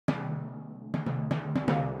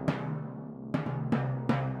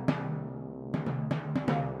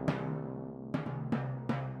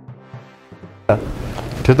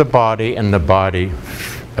to the body, and the body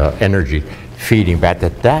energy feeding back.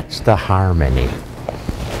 That's the harmony.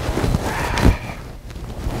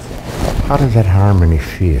 How does that harmony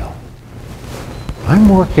feel? I'm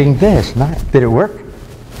working this, not, did it work?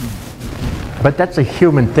 But that's a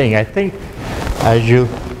human thing. I think as you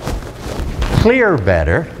clear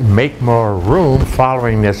better, make more room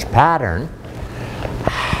following this pattern,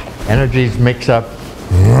 energies mix up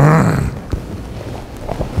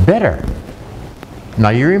better. Now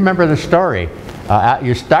you remember the story.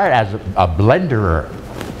 You start as a blenderer,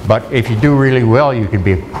 but if you do really well, you can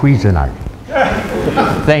be a Cuisinart.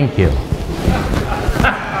 Thank you.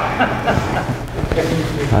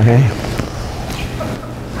 Okay.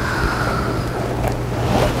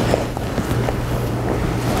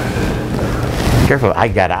 Careful! I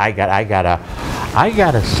gotta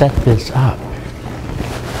set this up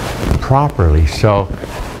properly so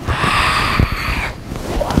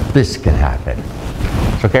this can happen.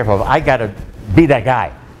 So careful! I gotta be that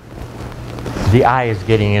guy. The I is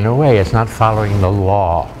getting in the way. It's not following the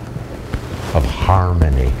law of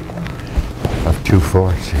harmony of two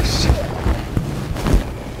forces.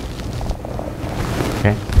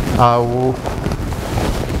 Okay.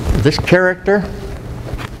 This character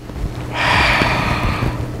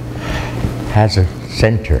has a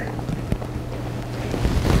center.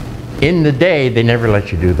 In the day, they never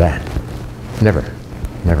let you do that. Never,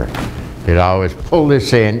 never. They'd always pull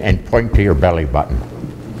this in and point to your belly button.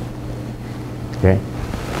 Okay?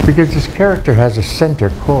 Because this character has a center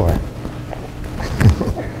core.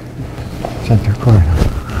 Center core.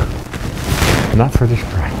 Not for this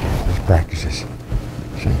practice. This practice is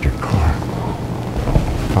center core.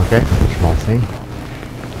 Okay? Small thing.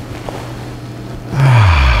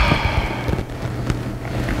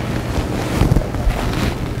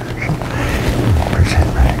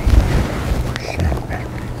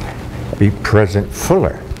 Be present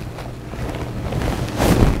fuller.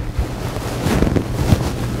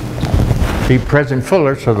 Be present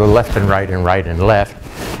fuller so the left and right and left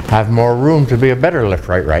have more room to be a better left,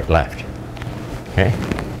 right, right, left. Okay?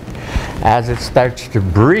 As it starts to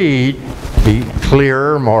breathe, be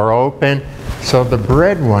clearer, more open, so the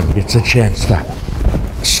bred one gets a chance to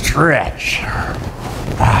stretch.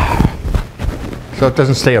 So it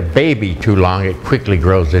doesn't stay a baby too long, it quickly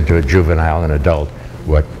grows into a juvenile and adult.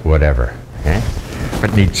 Whatever, okay?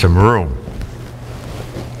 But needs some room.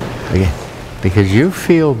 Again, because you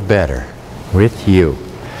feel better with you.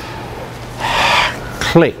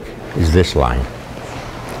 Click is this line.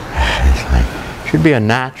 This line. Should be a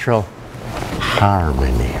natural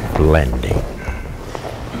harmony, blending.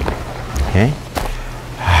 Okay?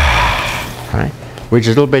 All right? Which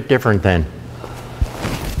is a little bit different than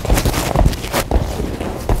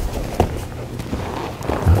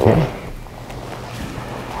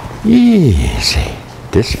easy.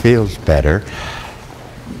 This feels better.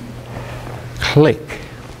 Click.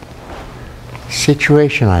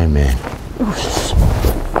 Situation I'm in.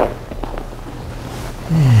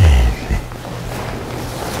 Easy.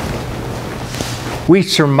 We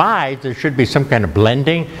surmise there should be some kind of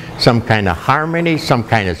blending, some kind of harmony, some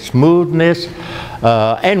kind of smoothness,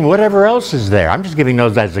 and whatever else is there. I'm just giving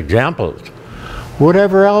those as examples.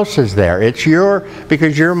 Whatever else is there. It's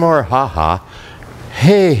because you're more ha-ha.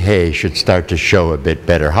 Hey should start to show a bit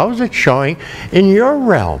better. How is it showing in your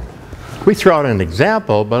realm? We throw out an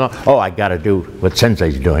example, but oh, I got to do what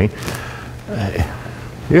Sensei's doing.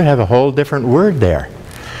 You have a whole different word there.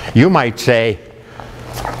 You might say,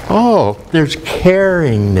 oh, there's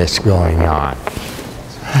caringness going on.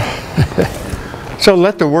 So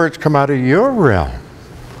let the words come out of your realm.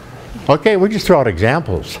 Okay, we just throw out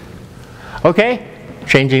examples. Okay,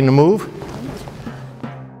 changing the move.